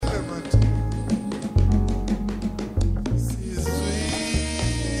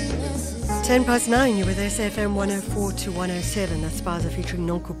9, you're with SFM 104 to 107. That's Spaza featuring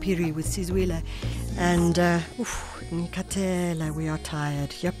Nonko Piri with Sizwila. And, Nkatela, we are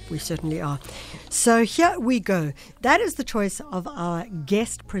tired. Yep, we certainly are. So here we go. That is the choice of our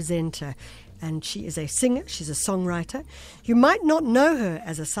guest presenter. And she is a singer, she's a songwriter. You might not know her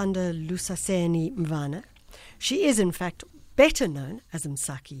as Asanda Lusaseni Mvana. She is, in fact, better known as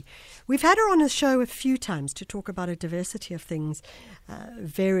Msaki. We've had her on the show a few times to talk about a diversity of things,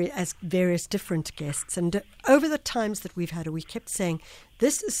 as various different guests. And over the times that we've had her, we kept saying,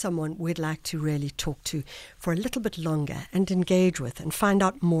 this is someone we'd like to really talk to for a little bit longer and engage with and find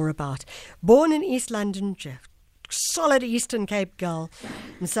out more about. Born in East London, solid Eastern Cape girl.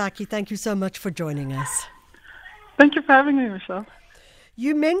 Msaki, thank you so much for joining us. Thank you for having me, Michelle.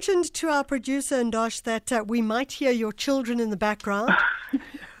 You mentioned to our producer, Ndosh, that we might hear your children in the background.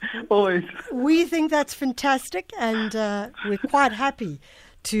 Always. We think that's fantastic, and we're quite happy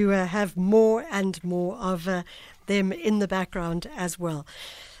to have more and more of them in the background as well.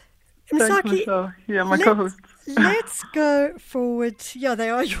 Thanks, Msaki, Michelle. Yeah, my co-hosts. Let's go forward. Yeah, they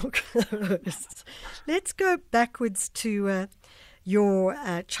are your co-hosts. Let's go backwards to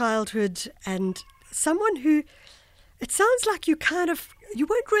your childhood and someone who, it sounds like you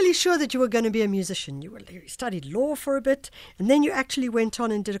weren't really sure that you were going to be a musician. You studied law for a bit, and then you actually went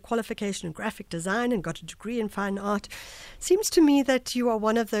on and did a qualification in graphic design and got a degree in fine art. Seems to me that you are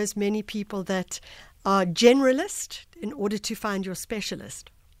one of those many people that are generalist in order to find your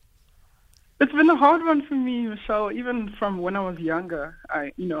specialist. It's been a hard one for me, Michelle. Even from when I was younger,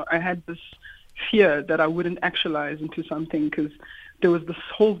 I had this fear that I wouldn't actualize into something, because there was this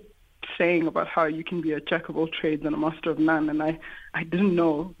whole saying about how you can be a jack of all trades and a master of none, and I didn't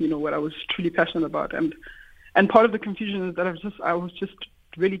know, what I was truly passionate about, and part of the confusion is that I was just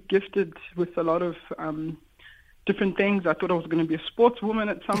really gifted with a lot of different things. I thought I was going to be a sportswoman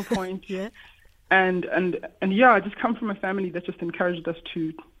at some point. Yeah. And yeah, I just come from a family that just encouraged us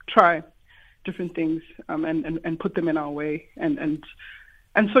to try different things and put them in our way, and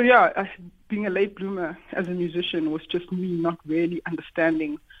so yeah, being a late bloomer as a musician was just me not really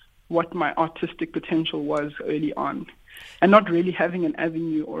understanding what my artistic potential was early on, and not really having an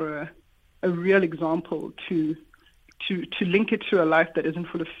avenue or a real example to link it to a life that isn't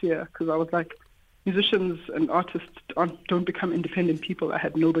full of fear. Because I was like, musicians and artists don't become independent people. I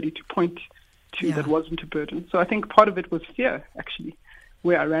had nobody to point to that wasn't a burden. So I think part of it was fear, actually,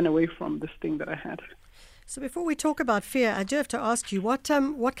 where I ran away from this thing that I had. So before we talk about fear, I do have to ask you, what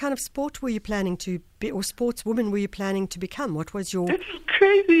kind of sport were you planning to be, or sportswoman were you planning to become? What was your... It's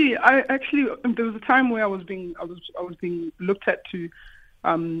crazy. There was a time where I was being looked at to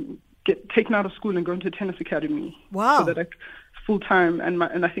get taken out of school and go into a tennis academy. Wow. So that full time,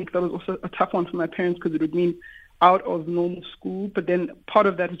 and I think that was also a tough one for my parents, because it would mean out of normal school. But then part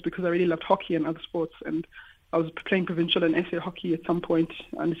of that was because I really loved hockey and other sports, and I was playing provincial and SA hockey at some point,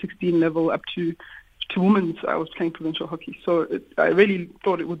 under 16 level up to women's. I was playing provincial hockey, so I really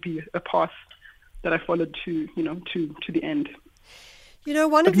thought it would be a path that I followed to the end.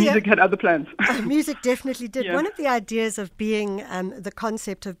 Music had other plans. Music definitely did. Yeah. One of the ideas of being the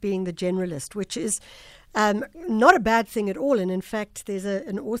concept of being the generalist, which is not a bad thing at all. And in fact, there's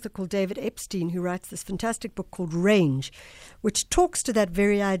an author called David Epstein who writes this fantastic book called Range, which talks to that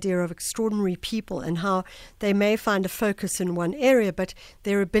very idea of extraordinary people and how they may find a focus in one area, but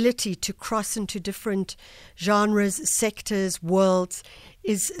their ability to cross into different genres, sectors, worlds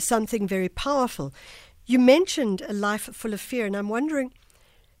is something very powerful. You mentioned a life full of fear, and I'm wondering,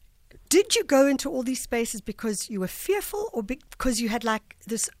 did you go into all these spaces because you were fearful, or because you had like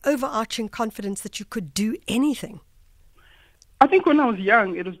this overarching confidence that you could do anything? I think when I was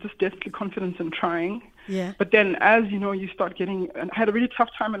young, it was just definitely confidence in trying. Yeah. But then as you start getting, and I had a really tough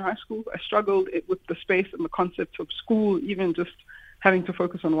time in high school. I struggled with the space and the concept of school, even just having to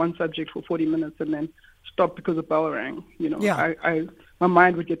focus on one subject for 40 minutes and then stop because a bell rang. Yeah. My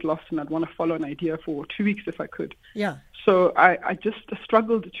mind would get lost, and I'd want to follow an idea for 2 weeks if I could. Yeah. So I just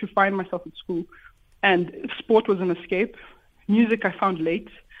struggled to find myself at school, and sport was an escape. Music I found late,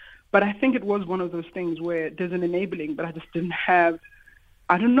 but I think it was one of those things where there's an enabling, but I just didn't have.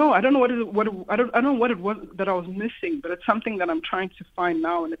 I don't know what it was that I was missing, but it's something that I'm trying to find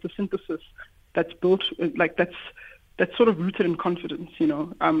now, and it's a synthesis that's built that's sort of rooted in confidence.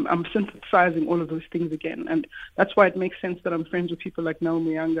 I'm synthesizing all of those things again, and that's why it makes sense that I'm friends with people like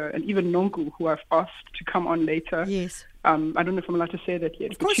Naomi Younger and even Nonku, who I've asked to come on later. Yes. I don't know if I'm allowed to say that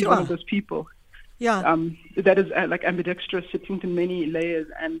yet, but she's one of those people. Yeah. That is like ambidextrous, sitting in many layers,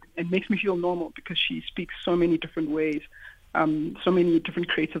 and it makes me feel normal because she speaks so many different ways, so many different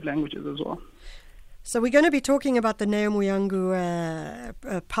creative languages as well. So we're going to be talking about the Neo Muyangu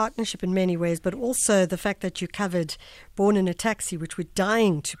partnership in many ways, but also the fact that you covered Born in a Taxi, which we're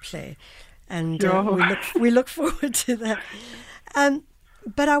dying to play. And we look forward to that.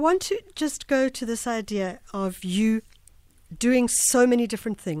 But I want to just go to this idea of you doing so many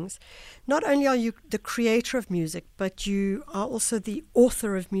different things. Not only are you the creator of music, but you are also the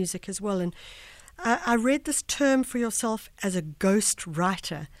author of music as well. And I read this term for yourself as a ghost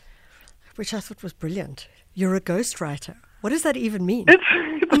writer, which I thought was brilliant. You're a ghost writer. What does that even mean?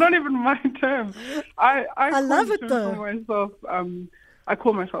 It's not even my term. I love it though. For myself, I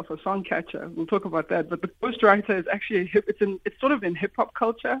call myself a song catcher. We'll talk about that. But the ghost writer is actually it's sort of in hip hop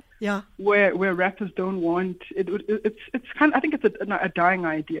culture. Yeah. Where rappers don't want it. It's kind of, I think it's a dying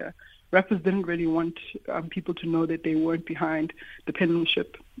idea. Rappers didn't really want people to know that they weren't behind the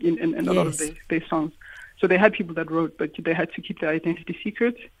penmanship in a lot of their songs. So they had people that wrote, but they had to keep their identity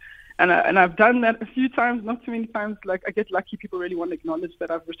secret. And I've done that a few times, not too many times. Like, I get lucky, people really want to acknowledge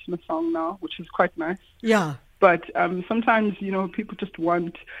that I've written a song now, which is quite nice. Yeah. But sometimes, people just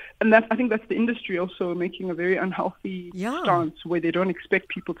want, and I think that's the industry also making a very unhealthy stance where they don't expect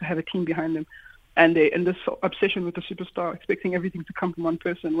people to have a team behind them. And this obsession with the superstar, expecting everything to come from one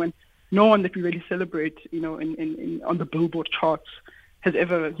person, when no one that we really celebrate, on the Billboard charts has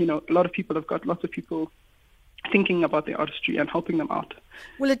ever, a lot of people have got lots of people thinking about their artistry and helping them out.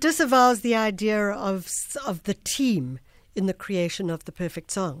 Well, it disavows the idea of the team in the creation of the perfect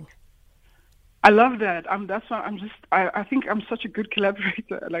song. I love that. That's why I think I'm such a good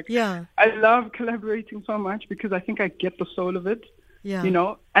collaborator. I love collaborating so much because I think I get the soul of it,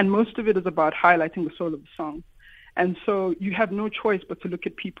 and most of it is about highlighting the soul of the song. And so you have no choice but to look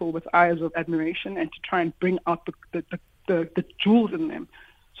at people with eyes of admiration and to try and bring out the jewels in them.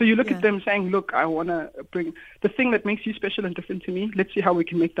 So you look at them saying, look, I want to bring the thing that makes you special and different to me. Let's see how we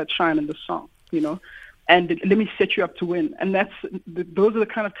can make that shine in the song, and let me set you up to win. And those are the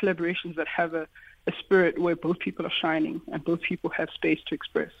kind of collaborations that have a spirit where both people are shining and both people have space to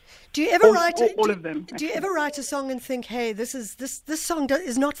express. Do you ever write all of them? Do you ever write a song and think, hey, this song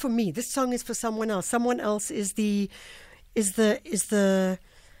is not for me. This song is for someone else. Someone else is the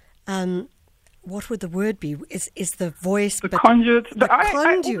what would the word be? Is the voice, the conduit, the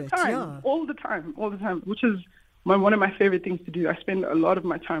conduit, all the time, which is one of my favorite things to do. I spend a lot of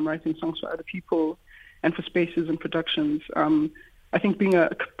my time writing songs for other people and for spaces and productions. I think being a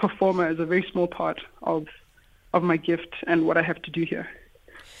performer is a very small part of my gift and what I have to do here.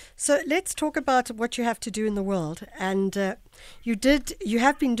 So let's talk about what you have to do in the world. And you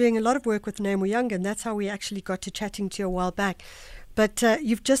have been doing a lot of work with Neo Muyangu, and that's how we actually got to chatting to you a while back. But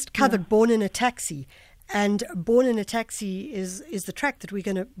you've just covered Born in a Taxi. And Born in a Taxi is the track that we're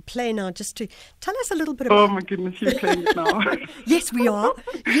going to play now. Just to tell us a little bit about. Oh my goodness, you're playing it now. Yes, we are.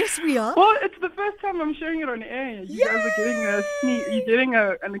 Yes, we are. Well, it's the first time I'm sharing it on air. You guys are getting you're getting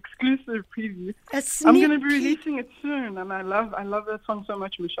an exclusive preview. I'm going to be releasing it soon, and I love that song so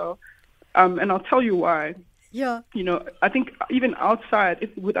much, Michelle. And I'll tell you why. Yeah. I think even outside,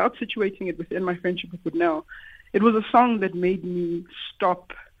 without situating it within my friendship with Nell, it was a song that made me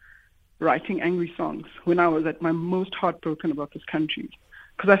stop writing angry songs when I was at my most heartbroken about this country.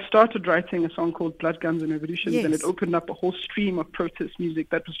 Because I started writing a song called Blood, Guns and Revolutions, and it opened up a whole stream of protest music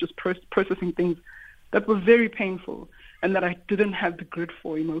that was just processing things that were very painful and that I didn't have the grit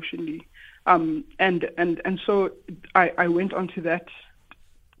for emotionally. And so I went onto that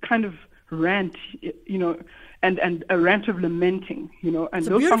kind of rant, and a rant of lamenting, and it's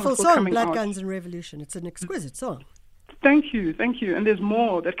those a beautiful songs were song, Blood, out. Guns and Revolution. It's an exquisite song. Thank you. And there's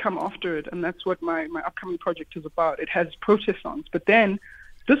more that come after it, and that's what my upcoming project is about. It has protest songs. But then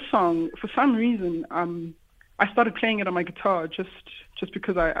this song, for some reason, I started playing it on my guitar just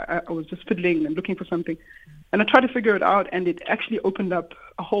because I was just fiddling and looking for something. And I tried to figure it out, and it actually opened up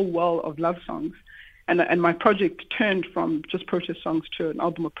a whole well of love songs. And my project turned from just protest songs to an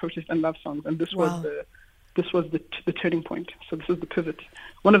album of protest and love songs. And this was the turning point. So this is the pivot.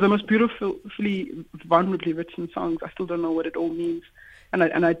 One of the most beautifully, vulnerably written songs. I still don't know what it all means.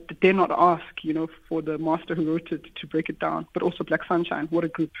 And I dare not ask, for the master who wrote it to break it down. But also Black Sunshine. What a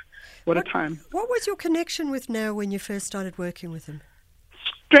group. What a time. What was your connection with Neo when you first started working with him?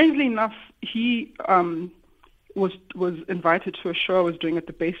 Strangely enough, he was invited to a show I was doing at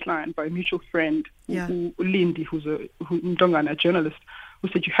the Baseline by a mutual friend, Lindy, who's a journalist, who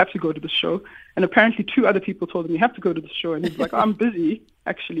said, you have to go to the show. And apparently 2 other people told him, you have to go to the show. And he's like, I'm busy,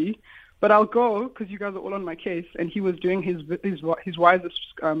 actually, but I'll go because you guys are all on my case. And he was doing his wisest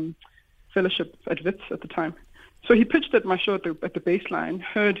fellowship at Wits at the time. So he pitched at my show at the Baseline,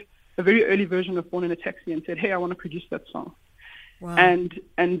 heard a very early version of Born in a Taxi and said, hey, I want to produce that song. Wow. And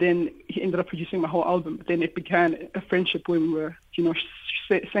then he ended up producing my whole album. But then it began a friendship where we were,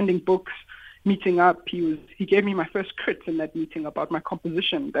 sending books, meeting up. He gave me my first crit in that meeting about my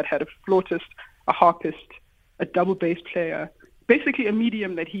composition that had a flautist, a harpist, a double bass player, basically a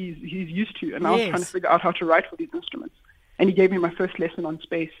medium that he's used to. And I was trying to figure out how to write for these instruments. And he gave me my first lesson on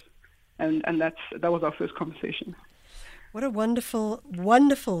space, and that was our first conversation. What a wonderful,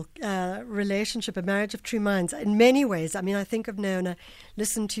 wonderful relationship, a marriage of true minds. In many ways, I mean, I think of Nona,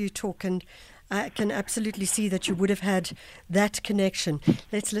 listen to you talk, and I can absolutely see that you would have had that connection.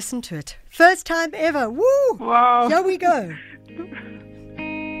 Let's listen to it. First time ever. Woo! Wow. Here we go.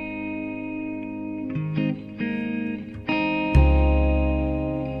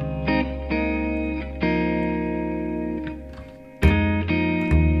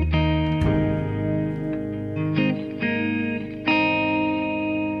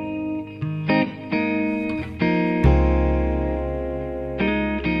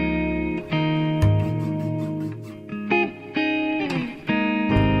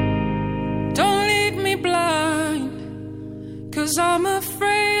 I'm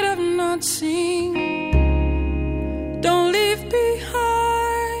afraid of not seeing. Don't leave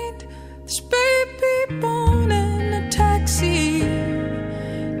behind this baby born in a taxi.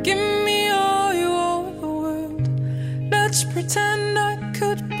 Give me all you owe the world. Let's pretend I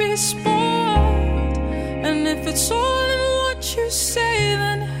could be spoiled. And if it's all in what you say,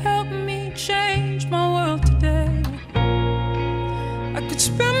 then help me change my world today. I could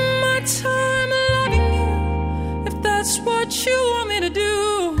spend my time loving you if that's what you want me to do.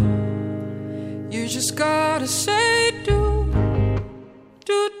 You just gotta say do,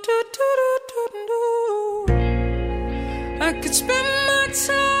 do, do, do, do, do, do. I could spend my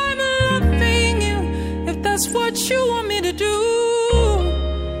time loving you if that's what you want me to do.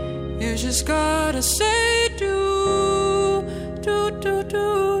 You just gotta say do, do, do,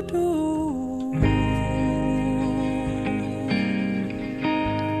 do, do.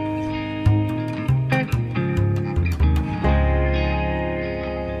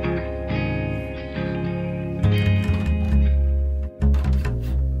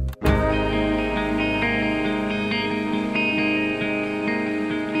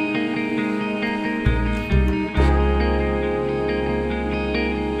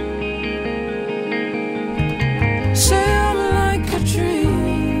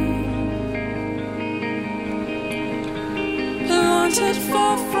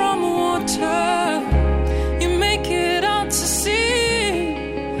 Far from water, you make it out to sea.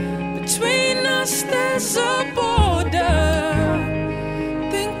 Between us there's a border.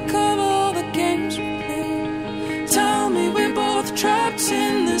 Think of all the games we play. Tell me we're both trapped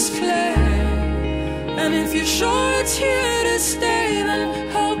in this clay. And if you're sure it's here to stay, then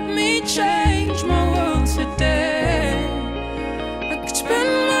help me change my world today. I could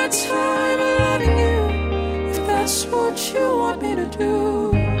spend my time loving you if that's what you want me to do.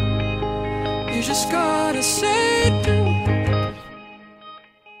 You just gotta say do.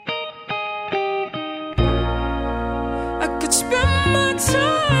 I could spend my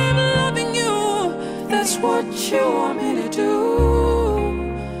time loving you. That's what you want me to do.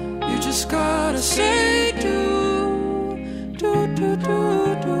 You just gotta say do, do, do,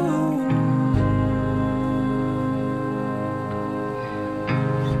 do, do.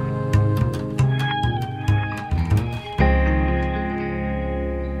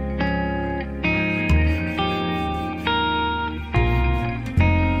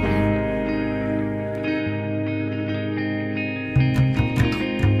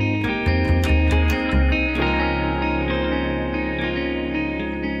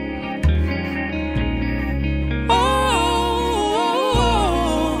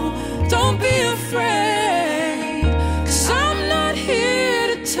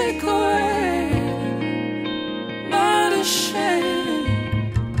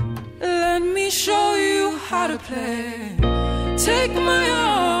 Take my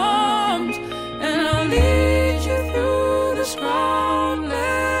arms and I'll lead you through this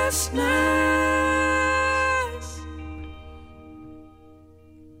groundlessness.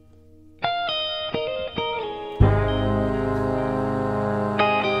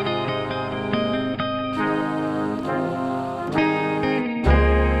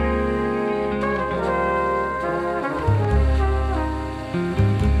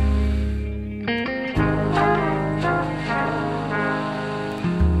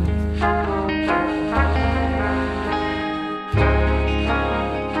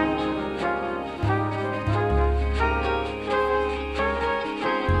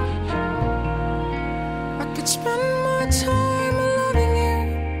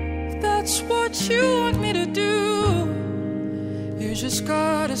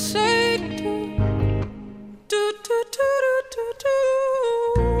 say do, do, do, do, do, do.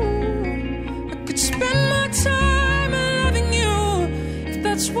 I could spend my time loving you if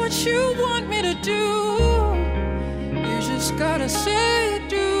that's what you want me to do. You just gotta say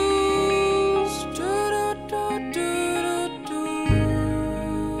do.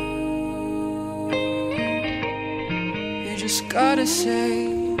 Just gotta say.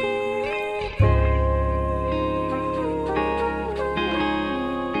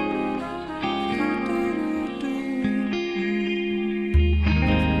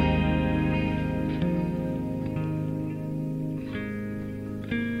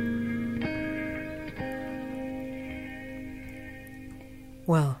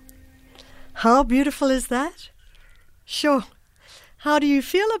 Well, how beautiful is that? Sure. How do you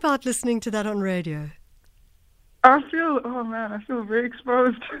feel about listening to that on radio? I feel very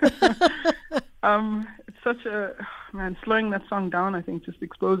exposed. It's such a, slowing that song down, I think, just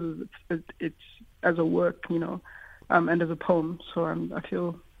exposes it's as a work, and as a poem. So I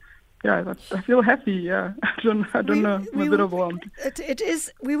feel happy, yeah. I don't know, I'm a bit overwhelmed. It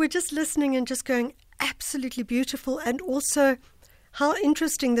is, we were just listening and just going, absolutely beautiful, and also how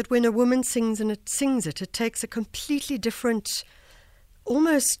interesting that when a woman sings it takes a completely different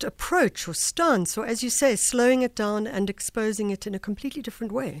almost approach or stance, or as you say, slowing it down and exposing it in a completely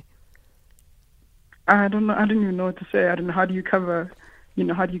different way. I don't even know what to say. I don't know, how do you cover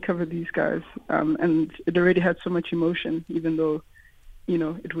these guys? And it already had so much emotion, even though,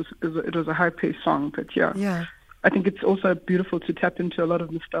 it was a high-paced song. But yeah. I think it's also beautiful to tap into a lot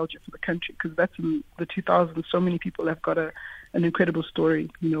of nostalgia for the country, because that's in the 2000s. So many people have got an incredible story,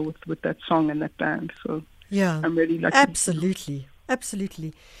 with that song and that band. So yeah, I'm really lucky.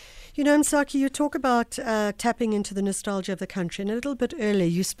 Absolutely. Msaki, you talk about tapping into the nostalgia of the country. And a little bit earlier,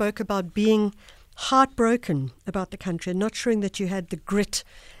 you spoke about being heartbroken about the country and not showing that you had the grit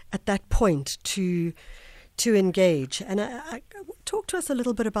at that point to engage. And talk to us a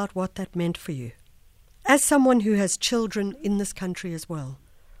little bit about what that meant for you, as someone who has children in this country as well.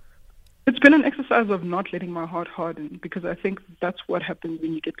 It's been an exercise of not letting my heart harden, because I think that's what happens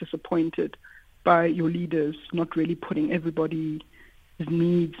when you get disappointed by your leaders, not really putting everybody's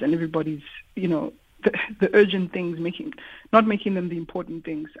needs and everybody's, the urgent things, not making them the important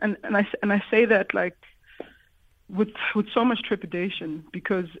things. And I say that like with so much trepidation,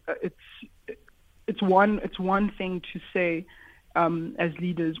 because it's one thing to say, as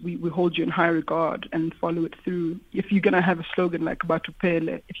leaders, we hold you in high regard and follow it through. If you're going to have a slogan like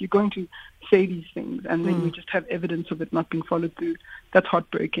Batupele, if you're going to say these things and then we just have evidence of it not being followed through, that's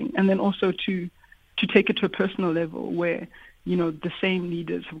heartbreaking. And then also to take it to a personal level where, the same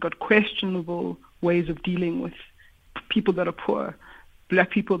leaders have got questionable ways of dealing with people that are poor, black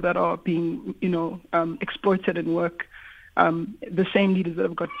people that are being, exploited in work, the same leaders that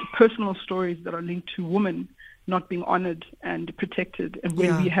have got personal stories that are linked to women not being honored and protected, and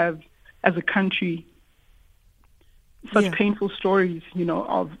where we have, as a country, such painful stories,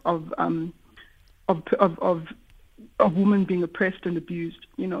 of women being oppressed and abused.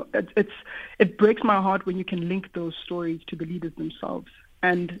 It breaks my heart when you can link those stories to the leaders themselves,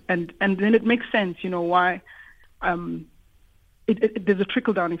 and then it makes sense, why. There's a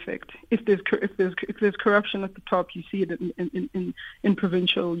trickle-down effect. If there's corruption at the top, you see it in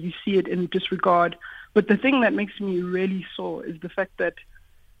provincial, you see it in disregard. But the thing that makes me really sore is the fact that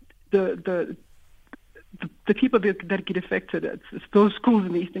the people that get affected, it's those schools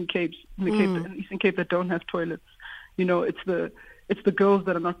in the Eastern Cape, Eastern Cape that don't have toilets. It's the girls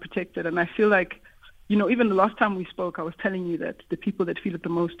that are not protected, and I feel like, even the last time we spoke, I was telling you that the people that feel it the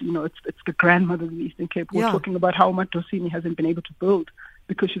most, it's the grandmothers in the Eastern Cape. We're talking about how much Dosini hasn't been able to build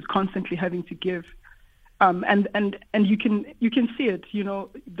because she's constantly having to give, and you can see it.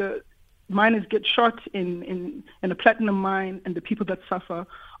 The miners get shot in a platinum mine, and the people that suffer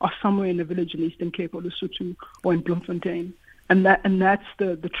are somewhere in a village in the Eastern Cape or Lesotho or in Bloemfontein. And that's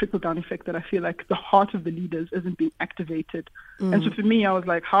the trickle-down effect that I feel like the heart of the leaders isn't being activated. And so for me, I was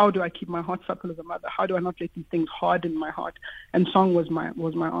like, how do I keep my heart supple as a mother? How do I not let these things harden my heart? And song was my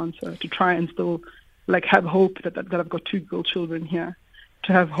answer, to try and still have hope that I've got 2 girl children here,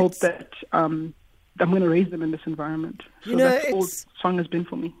 to have hope that I'm going to raise them in this environment. So that's all song has been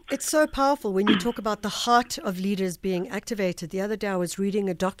for me. It's so powerful when you talk about the heart of leaders being activated. The other day I was reading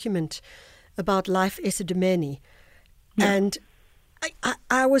a document about Life Esidimeni. Yeah. And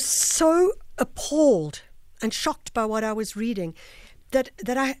I was so appalled and shocked by what I was reading that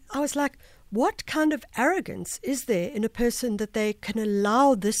I was like, what kind of arrogance is there in a person that they can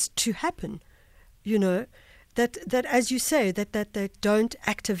allow this to happen? That as you say, that they don't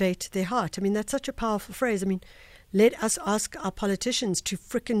activate their heart. I mean, that's such a powerful phrase. I mean, let us ask our politicians to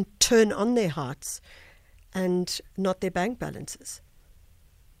frickin' turn on their hearts and not their bank balances.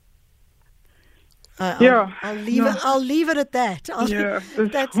 I'll leave it at that.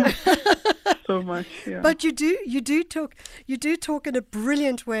 That's so much. Yeah. But you do talk in a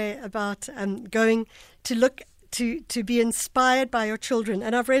brilliant way about going to look to be inspired by your children.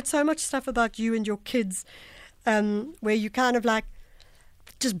 And I've read so much stuff about you and your kids, where you kind of like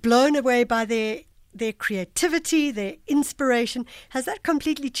just blown away by their creativity, their inspiration. Has that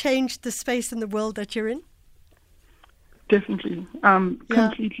completely changed the space in the world that you're in? Definitely,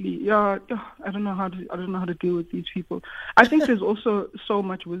 completely. Yeah, I don't know how to deal with these people. I think there's also so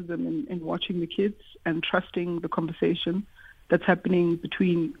much wisdom in watching the kids and trusting the conversation that's happening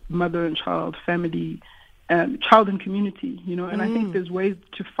between mother and child, family, child and community. And I think there's ways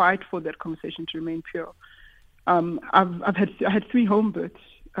to fight for that conversation to remain pure. I had 3 home births.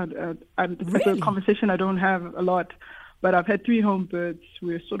 And it's a conversation I don't have a lot, but I've had 3 home births.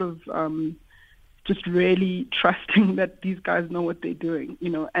 We're sort of just really trusting that these guys know what they're doing,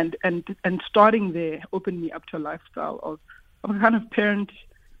 and starting there opened me up to a lifestyle of a kind of parent,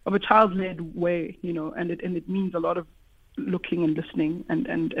 of a child-led way, and it means a lot of looking and listening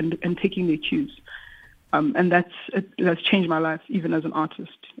and taking their cues, and that's changed my life even as an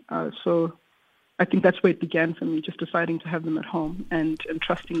artist. So I think that's where it began for me, just deciding to have them at home and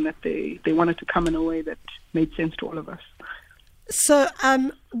trusting that they wanted to come in a way that made sense to all of us. So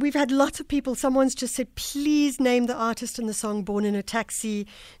we've had lots of people. Someone's just said, please name the artist in the song Born in a Taxi.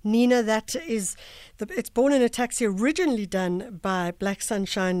 Nina, it's Born in a Taxi, originally done by Black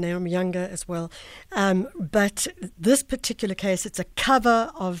Sunshine, Naomi Younger as well. But this particular case, it's a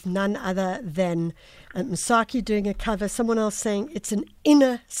cover of none other than Msaki doing a cover. Someone else saying it's an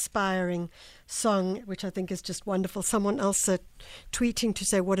inspiring song, which I think is just wonderful. Someone else tweeting to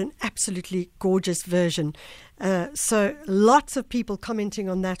say what an absolutely gorgeous version. So lots of people commenting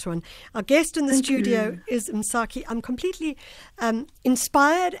on that one. Our guest in the studio is Msaki. I'm completely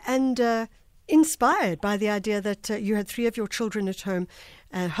inspired and inspired by the idea that you had 3 of your children at home,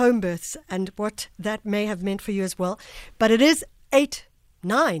 home births, and what that may have meant for you as well. But it is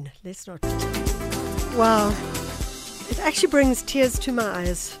 8-9. Let's not. Wow. It actually brings tears to my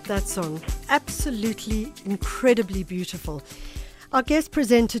eyes, that song. Absolutely incredibly beautiful. Our guest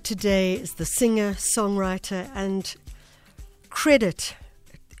presenter today is the singer, songwriter, and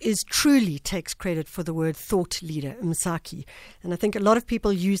takes credit for the word thought leader, Msaki. And I think a lot of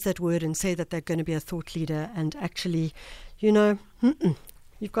people use that word and say that they're going to be a thought leader, and actually,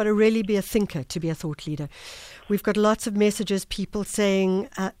 you've got to really be a thinker to be a thought leader. We've got lots of messages, people saying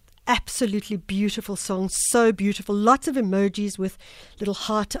absolutely beautiful song, so beautiful. Lots of emojis with little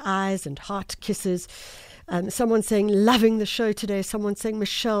heart eyes and heart kisses. Someone saying, loving the show today. Someone saying,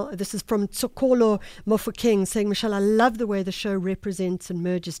 Michelle, this is from Tsokolo Mofokeng, saying, Michelle, I love the way the show represents and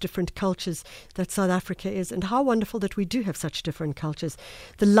merges different cultures that South Africa is, and how wonderful that we do have such different cultures.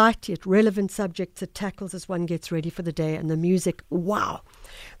 The light yet relevant subjects it tackles as one gets ready for the day, and the music, wow.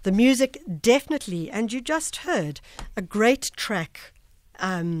 The music, definitely. And you just heard a great track,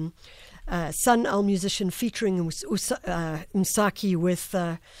 Sun Al Musician featuring Msaki with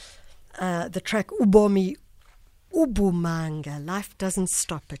the track Ubomi Ubumanga. Life doesn't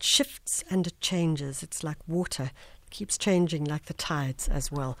stop. It shifts and it changes. It's like water. It keeps changing like the tides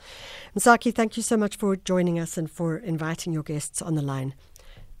as well. Msaki, thank you so much for joining us and for inviting your guests on the line.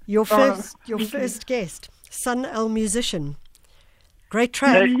 Your first guest, Sun Al Musician. Great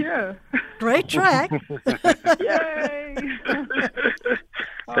track. Yeah. Great track. Yay.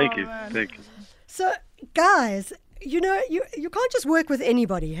 Thank you. So, guys, you can't just work with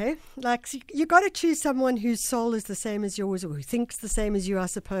anybody, hey? Like, you got to choose someone whose soul is the same as yours, or who thinks the same as you, I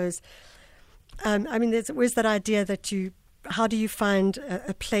suppose. There's always that idea that how do you find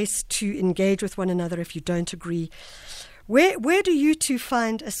a place to engage with one another if you don't agree? Where do you two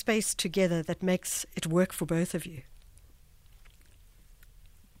find a space together that makes it work for both of you?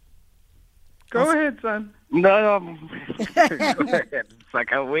 Go ahead, son. No, go ahead. It's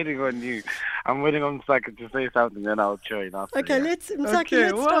like I'm waiting on you. I'm waiting on Msaki to say something, then I'll join after. Okay, let's start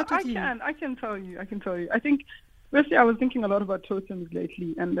with you. I can tell you. I think, firstly, I was thinking a lot about totems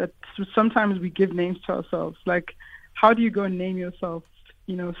lately, and that sometimes we give names to ourselves. Like, how do you go and name yourself,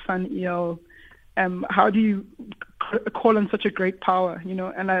 Sun El? How do you call on such a great power,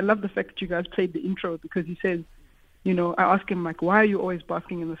 And I love the fact that you guys played the intro, because he says, I ask him, like, why are you always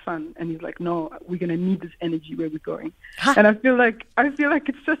basking in the sun? And he's like, no, we're going to need this energy where we're going. And I feel like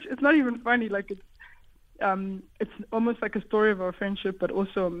it's not even funny. Like, it's almost like a story of our friendship, but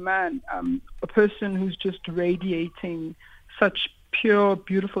also a person who's just radiating such pure,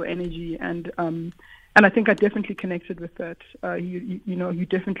 beautiful energy. And I think I definitely connected with that. You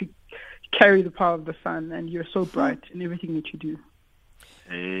definitely carry the power of the sun, and you're so bright in everything that you do.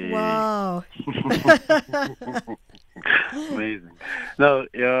 Hey. Wow. Amazing. No,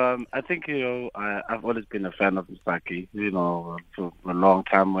 I think, I've always been a fan of Msaki, for a long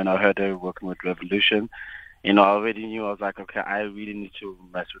time. When I heard her working with Revolution, I already knew. I was like, okay, I really need to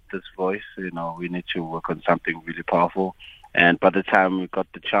mess with this voice. We need to work on something really powerful. And by the time we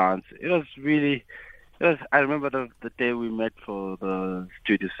got the chance, I remember the day we met for the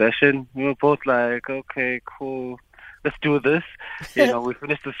studio session. We were both like, okay, cool, let's do this. We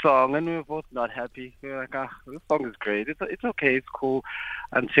finished the song and we were both not happy. We were like, this song is great. It's okay, it's cool.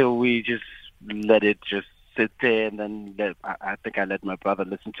 Until we just let it just sit there, and then I think I let my brother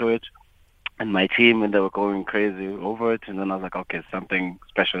listen to it and my team, and they were going crazy over it. And then I was like, okay, something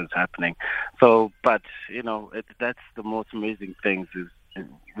special is happening. So, but, that's the most amazing things is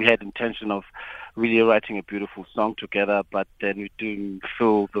we had intention of really writing a beautiful song together, but then we didn't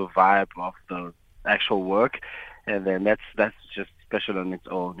feel the vibe of the actual work. And then that's just special on its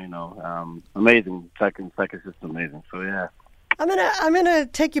own, amazing. Msaki is just amazing. So, yeah. I'm gonna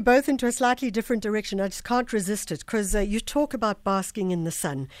take you both into a slightly different direction. I just can't resist it because you talk about basking in the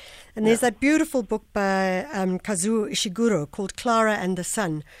sun, and there's that beautiful book by Kazuo Ishiguro called Clara and the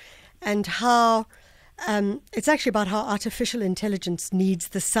Sun, and how it's actually about how artificial intelligence needs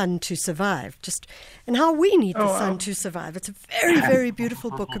the sun to survive, and how we need the sun to survive. It's a very, very beautiful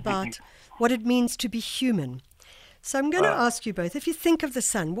book about what it means to be human. So I'm going to ask you both, if you think of the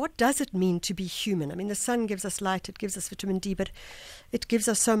sun, what does it mean to be human? I mean, the sun gives us light, it gives us vitamin D, but it gives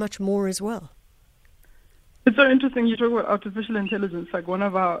us so much more as well. It's so interesting you talk about artificial intelligence. Like one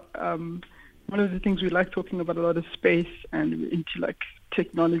of the things we like talking about a lot is space and into like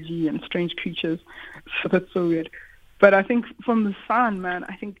technology and strange creatures. So that's so weird. But I think from the sun, man,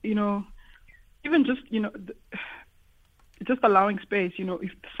 I think, even just, just allowing space,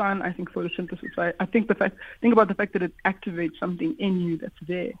 if the sun, I think photosynthesis, I think about the fact that it activates something in you that's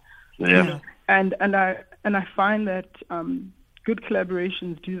there. Yeah. And I find that good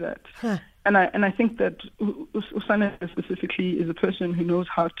collaborations do that. Huh. And I think that Usana specifically is a person who knows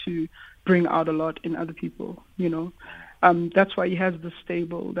how to bring out a lot in other people, That's why he has the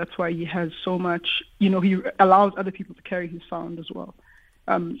stable. That's why he has so much, he allows other people to carry his sound as well.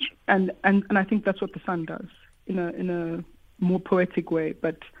 And I think that's what the sun does. In a more poetic way,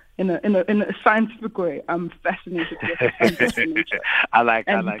 but in a scientific way. I'm fascinated with nature.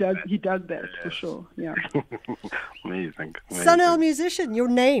 He does that for sure. Yeah. Amazing. Sunel musician, your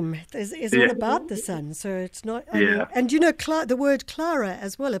name is all about the sun, so it's not. And the word Clara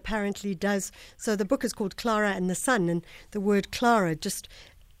as well apparently does. So the book is called Clara and the Sun, and the word Clara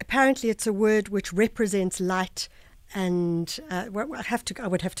apparently it's a word which represents light. And I would have to go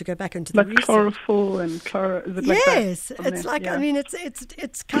back into the research. Chlorophyll and Clara. Is it yes, like that? It's like I mean,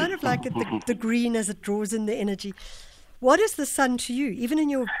 it's kind of like the green as it draws in the energy. What is the sun to you? Even in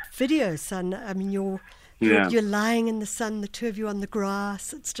your video, sun. I mean, you're lying in the sun, the two of you on the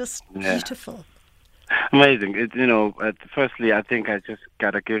grass. It's just beautiful. Amazing. Firstly, I think I just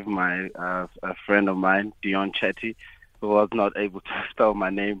gotta give my a friend of mine, Dion Chetty, who was not able to spell my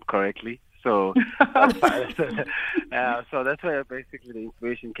name correctly. So, so that's where basically the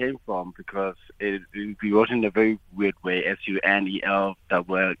inspiration came from, because we wrote in a very weird way, SUNEL-E. I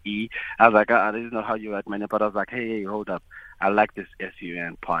was like, I didn't know how you write my name, but I was like, hey, hold up. I like this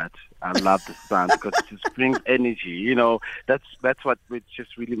SUN part. I love the sun because it just brings energy. That's what it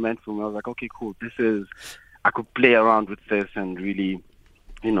just really meant for me. I was like, okay, cool. I could play around with this and really,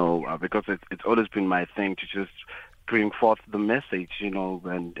 because it's always been my thing to just bring forth the message,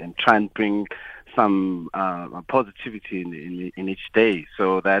 and try and bring some positivity in each day.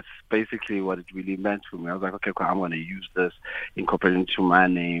 So that's basically what it really meant for me. I was like, okay, cool, I'm going to use this, incorporate it into my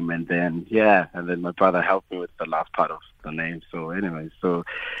name, and then my brother helped me with the last part of the name. So anyway,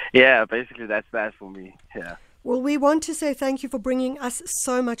 basically that's that for me. Yeah. Well, we want to say thank you for bringing us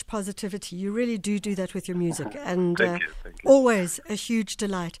so much positivity. You really do that with your music, and thank you. Always a huge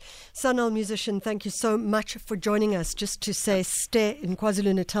delight. Sunel musician, thank you so much for joining us. Just to say, Ste in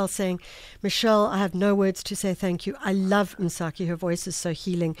KwaZulu-Natal saying, Michelle, I have no words to say thank you. I love Msaki. Her voice is so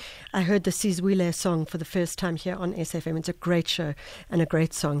healing. I heard the Sizwile song for the first time here on SFM. It's a great show and a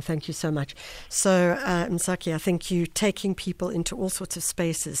great song. Thank you so much. So, Msaki, I think you taking people into all sorts of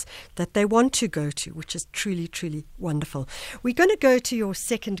spaces that they want to go to, which is truly, truly wonderful. We're going to go to your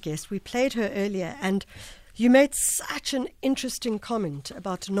second guest. We played her earlier, and you made such an interesting comment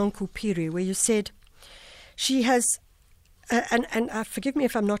about Nonku Piri, where you said she has, and forgive me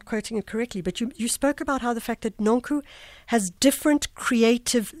if I'm not quoting it correctly, but you spoke about how the fact that Nonku has different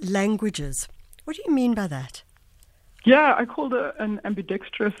creative languages. What do you mean by that? Yeah, I called her an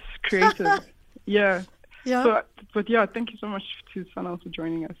ambidextrous creative. Yeah. Yeah. So, but yeah, thank you so much to Sanal for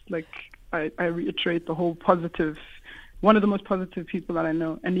joining us. Like, I reiterate the whole positive, one of the most positive people that I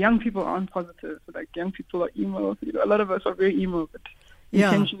know. And young people aren't positive. Like, young people are emo. You know, a lot of us are very emo, but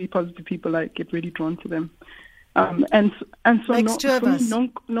intentionally positive people, like, get really drawn to them. And so makes two of us.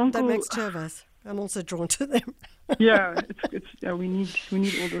 Nonku, That makes two of us. I'm also drawn to them. Yeah, we need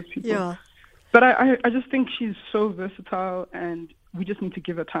all those people. Yeah. But I just think she's so versatile, and we just need to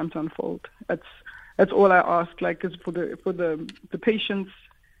give her time to unfold. That's all I ask. Like, is for the patients,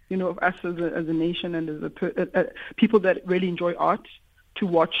 you know, of us as a nation and as people that really enjoy art, to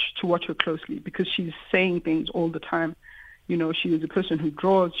watch her closely, because she's saying things all the time. You know, she is a person who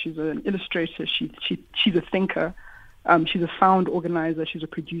draws. She's an illustrator. She's a thinker. She's a sound organizer. She's a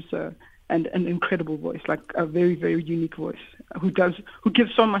producer. And an incredible voice, like a very, very unique voice, who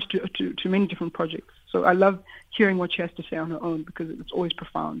gives so much to many different projects. So I love hearing what she has to say on her own, because it's always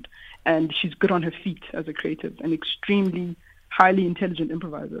profound. And she's good on her feet as a creative, an extremely highly intelligent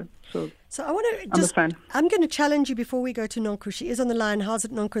improviser. So I want to I'm a fan. I'm going to challenge you before we go to Nonku. She is on the line. How's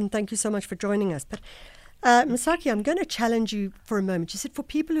it, Nonku? And thank you so much for joining us. But Msaki, I'm going to challenge you for a moment. You said for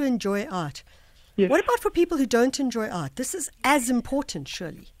people who enjoy art. Yes. What about for people who don't enjoy art? This is as important,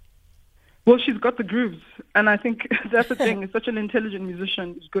 surely. Well, she's got the grooves, and I think that's the thing. Is such an intelligent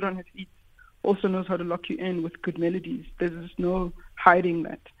musician, is good on her feet, also knows how to lock you in with good melodies. There's just no hiding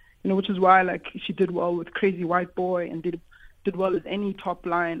that, you know, which is why, like, she did well with Crazy White Boy and did well as any top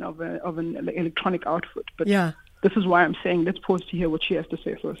line of an electronic outfit. But this is why I'm saying let's pause to hear what she has to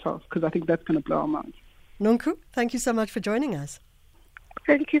say for herself, because I think that's going to blow our minds. Nonku, thank you so much for joining us.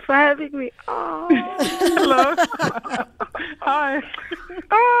 Thank you for having me. Oh. Hello. Hi.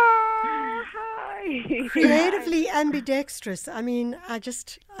 Oh, hi. Creatively ambidextrous. I mean, I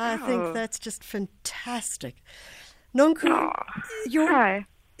think that's just fantastic. Nonku, Hi.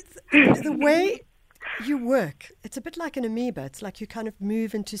 The way you work, it's a bit like an amoeba. It's like you kind of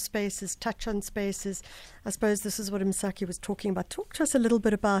move into spaces, touch on spaces. I suppose this is what Msaki was talking about. Talk to us a little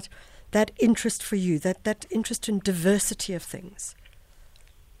bit about that interest for you, that interest in diversity of things.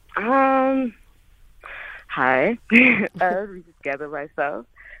 Hi. Let me just gather myself.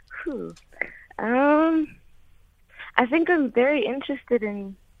 I think I'm very interested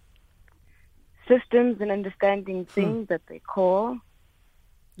in systems and understanding things that they call.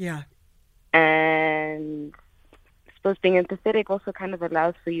 Yeah. And I suppose being empathetic also kind of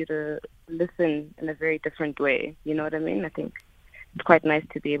allows for you to listen in a very different way. You know what I mean? I think it's quite nice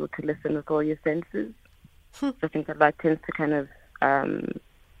to be able to listen with all your senses. So I think that tends to kind of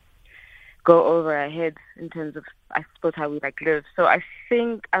go over our heads in terms of, I suppose, how we live. So I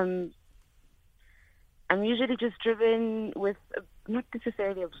think I'm usually just driven with not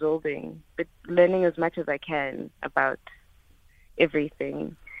necessarily absorbing, but learning as much as I can about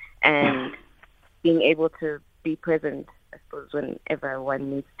everything and being able to be present, I suppose, whenever one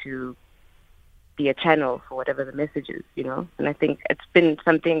needs to be a channel for whatever the message is, you know. And I think it's been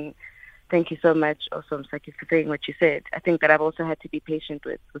something. Thank you so much, also, Msaki, for saying what you said. I think that I've also had to be patient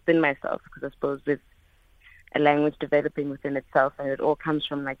within myself, because I suppose with a language developing within itself, and it all comes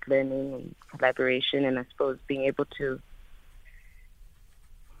from learning and collaboration, and I suppose being able to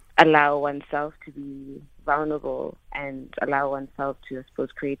allow oneself to be vulnerable and allow oneself to, I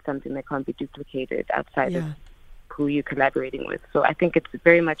suppose, create something that can't be duplicated outside of who you're collaborating with. So I think it's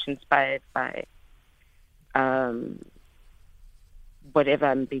very much inspired by whatever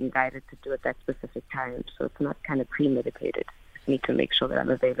I'm being guided to do at that specific time. So it's not kind of premeditated. I just need to make sure that I'm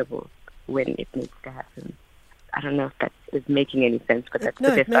available when it needs to happen. I don't know if that is making any sense, but that's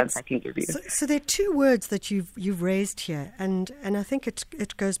the best answer I can give you. So there are two words that you've raised here, and I think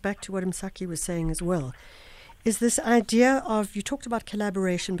it goes back to what Msaki was saying as well, is this idea of, you talked about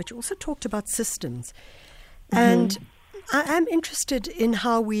collaboration, but you also talked about systems. And I am interested in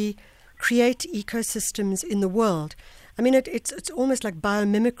how we create ecosystems in the world. I mean, it's almost like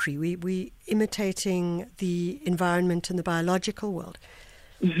biomimicry. We imitating the environment in the biological world.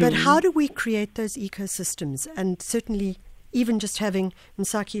 But how do we create those ecosystems? And certainly, even just having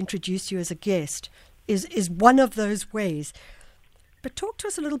Msaki introduce you as a guest is one of those ways. But talk to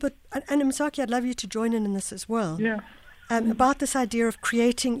us a little bit, and Msaki, I'd love you to join in this as well, about this idea of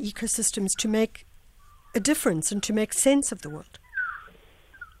creating ecosystems to make a difference and to make sense of the world.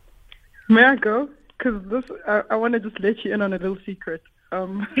 May I go? Because I want to just let you in on a little secret. So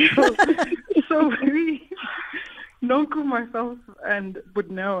we, Nonku, myself, and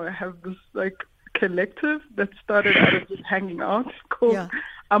Budneo have this collective that started out of just hanging out called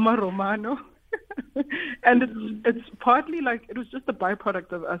Ama Romano. And it's partly it was just a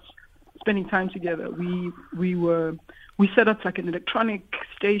byproduct of us spending time together, we set up like an electronic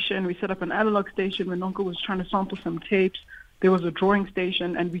station, we set up an analog station when Nonko was trying to sample some tapes. There was a drawing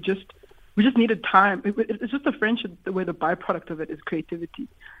station, and we just needed time. It's just a friendship where the byproduct of it is creativity,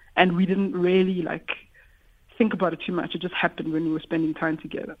 and we didn't really like think about it too much. It just happened when we were spending time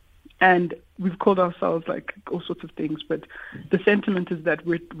together. And we've called ourselves like all sorts of things, but the sentiment is that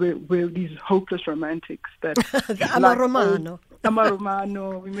we're these hopeless romantics that Ama Romano. Ama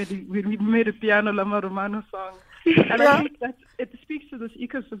Romano. We made a piano Ama Romano song, and I think that it speaks to this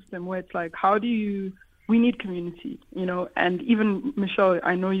ecosystem where it's like, we need community, And even Michelle,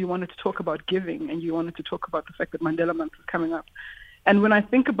 I know you wanted to talk about giving, and you wanted to talk about the fact that Mandela Month is coming up. And when I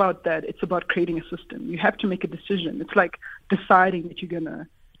think about that, it's about creating a system. You have to make a decision. It's like deciding that you're gonna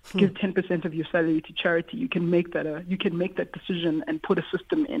give 10% of your salary to charity. You can make that decision and put a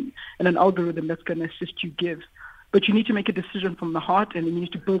system in and an algorithm that's going to assist you give. But you need to make a decision from the heart, and you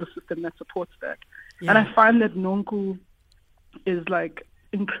need to build a system that supports that. Yeah. And I find that Nonku is like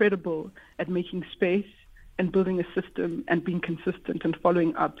incredible at making space and building a system and being consistent and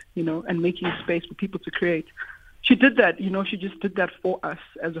following up, and making space for people to create. She did that, she just did that for us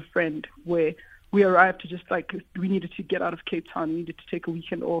as a friend, where we arrived to just like, we needed to get out of Cape Town, we needed to take a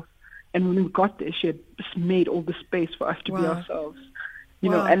weekend off. And when we got there, she had just made all the space for us to be ourselves,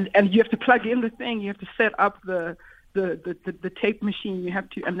 and you have to plug in the thing, you have to set up the tape machine, you have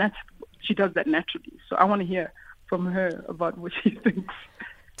to, and she does that naturally. So I want to hear from her about what she thinks.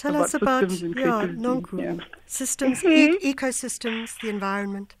 Tell us about Nonku. Yeah. Systems, ecosystems, the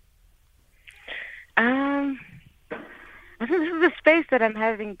environment. I think this is a space that I'm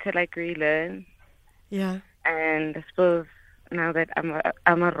having to like relearn. Yeah. And I suppose now that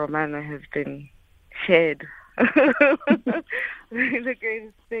Ama Romano has been shared in the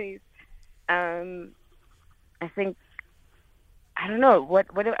greatest space, I think, I don't know,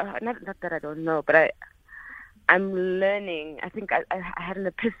 not that I don't know, but I'm learning. I think I had an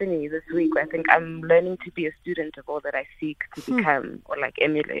epiphany this week where I think I'm learning to be a student of all that I seek to become or like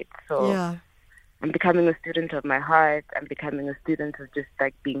emulate. So yeah. I'm becoming a student of my heart. I'm becoming a student of just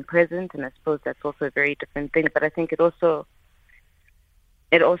like being present, and I suppose that's also a very different thing. But I think it also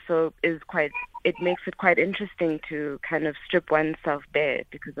is quite. It makes it quite interesting to kind of strip oneself bare,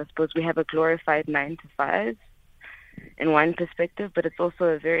 because I suppose we have a glorified 9 to 5 in one perspective, but it's also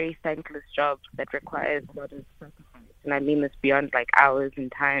a very thankless job that requires a lot of sacrifice. And I mean this beyond like hours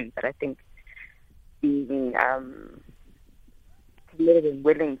and time. But I think being committed and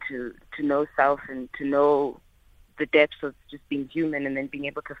willing to know self and to know the depths of just being human, and then being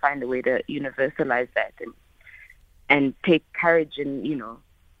able to find a way to universalize that and take courage in,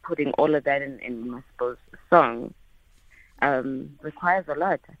 putting all of that in I suppose, a song, requires a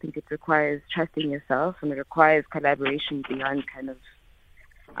lot. I think it requires trusting yourself, and it requires collaboration beyond kind of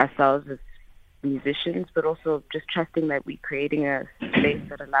ourselves as musicians, but also just trusting that we're creating a space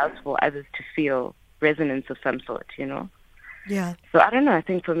that allows for others to feel resonance of some sort, Yeah. So I don't know. I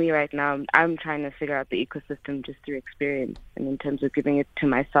think for me right now, I'm trying to figure out the ecosystem just through experience, and in terms of giving it to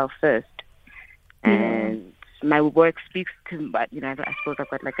myself first. And my work speaks to, but I suppose I've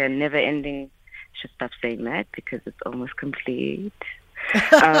got like a never-ending. Should stop saying that because it's almost complete.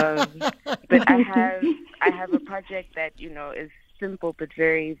 But I have a project that is simple but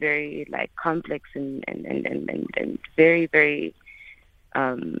very, very like complex and very, very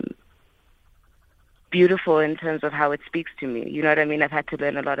beautiful in terms of how it speaks to me. You know what I mean? I've had to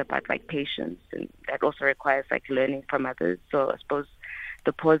learn a lot about like patience, and that also requires like learning from others. So I suppose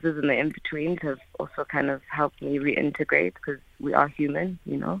the pauses and the in-betweens have also kind of helped me reintegrate, because we are human,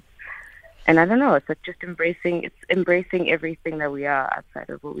 And I don't know, it's like just embracing everything that we are outside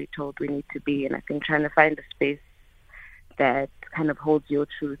of what we're told we need to be. And I think trying to find a space that kind of holds your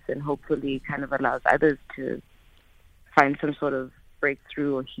truth and hopefully kind of allows others to find some sort of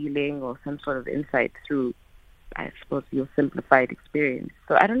breakthrough or healing or some sort of insight through, I suppose, your simplified experience.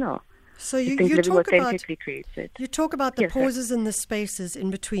 So I don't know. So you talk about the pauses and the spaces in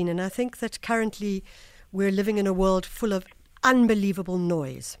between, and I think that currently we're living in a world full of unbelievable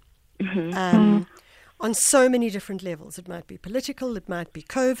noise. On so many different levels. It might be political, it might be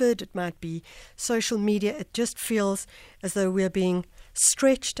COVID, it might be social media. It just feels as though we're being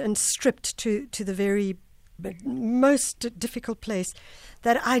stretched and stripped to the very most difficult place.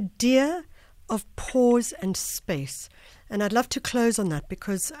 That idea of pause and space. And I'd love to close on that,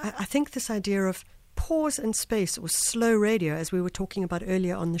 because I think this idea of pause and space, or slow radio, as we were talking about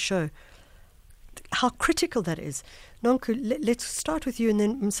earlier on the show, how critical that is. Nonku, let's start with you, and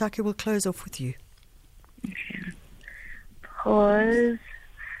then Msaki will close off with you. Pause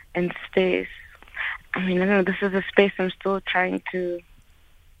and space. I mean, I don't know, this is a space I'm still trying to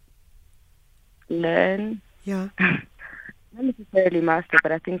learn. Yeah. Not necessarily master,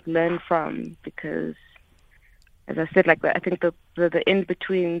 but I think learn from, because, as I said, like I think the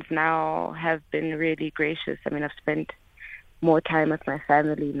in-betweens now have been really gracious. I mean, I've spent more time with my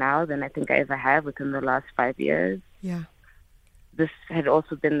family now than I think I ever have within the last 5 years. Yeah. This had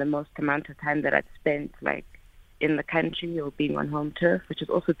also been the most amount of time that I'd spent like in the country or being on home turf, which has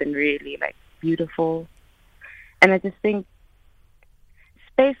also been really like beautiful. And I just think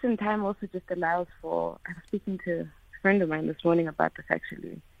space and time also just allows for, I was speaking to a friend of mine this morning about this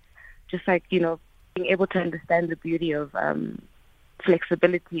actually, just like, you know, being able to understand the beauty of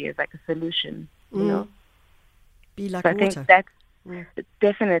flexibility as like a solution, you know. Be like so water. I think that's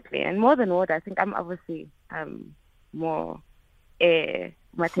definitely, and more than water, I think I'm obviously more air.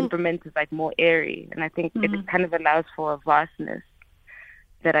 My temperament is like more airy, and I think it kind of allows for a vastness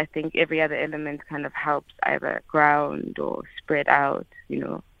that I think every other element kind of helps either ground or spread out, you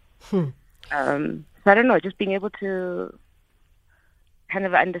know. So I don't know, just being able to kind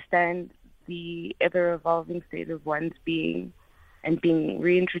of understand the ever-evolving state of one's being and being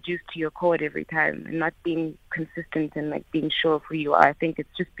reintroduced to your chord every time and not being consistent and like being sure of who you are. I think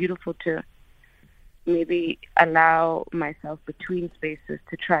it's just beautiful to maybe allow myself between spaces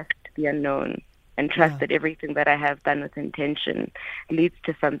to trust the unknown and trust that everything that I have done with intention leads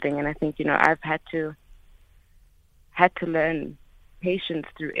to something. And I think, you know, I've had to learn patience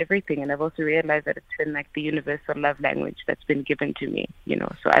through everything, and I've also realized that it's been like the universal love language that's been given to me, you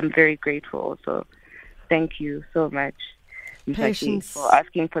know. So I'm very grateful also. Thank you so much, Msaki, for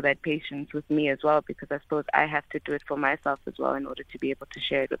asking for that patience with me as well, because I suppose I have to do it for myself as well in order to be able to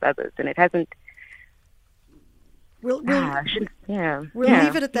share it with others. And it hasn't. We'll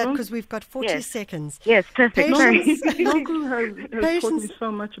leave it at that because we've got 40 seconds. Yes, perfect. Nonku has taught me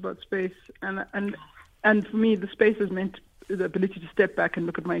so much about space, and for me, the space is meant the ability to step back and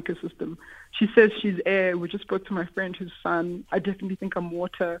look at my ecosystem. She says she's air. We just spoke to my friend who's sun. I definitely think I'm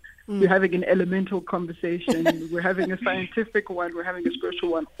water. We're having an elemental conversation. We're having a scientific one. We're having a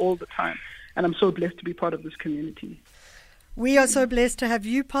spiritual one all the time. And I'm so blessed to be part of this community. We are so blessed to have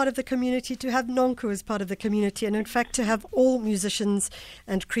you part of the community, to have Nonku as part of the community, and in fact to have all musicians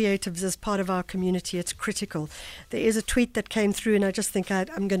and creatives as part of our community. It's critical. There is a tweet that came through, and I just think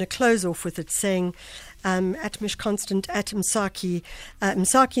I'm going to close off with it, saying, at Mish Constant, at Msaki,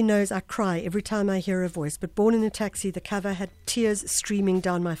 Msaki knows I cry every time I hear her voice, but Born in a Taxi, the cover had tears streaming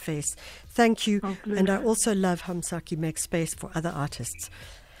down my face. Thank you. And I also love how Msaki makes space for other artists.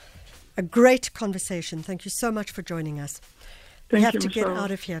 A great conversation. Thank you so much for joining us. We have to get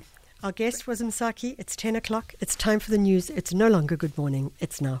out of here. Our guest was Msaki. It's 10 o'clock. It's time for the news. It's no longer good morning.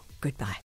 It's now goodbye.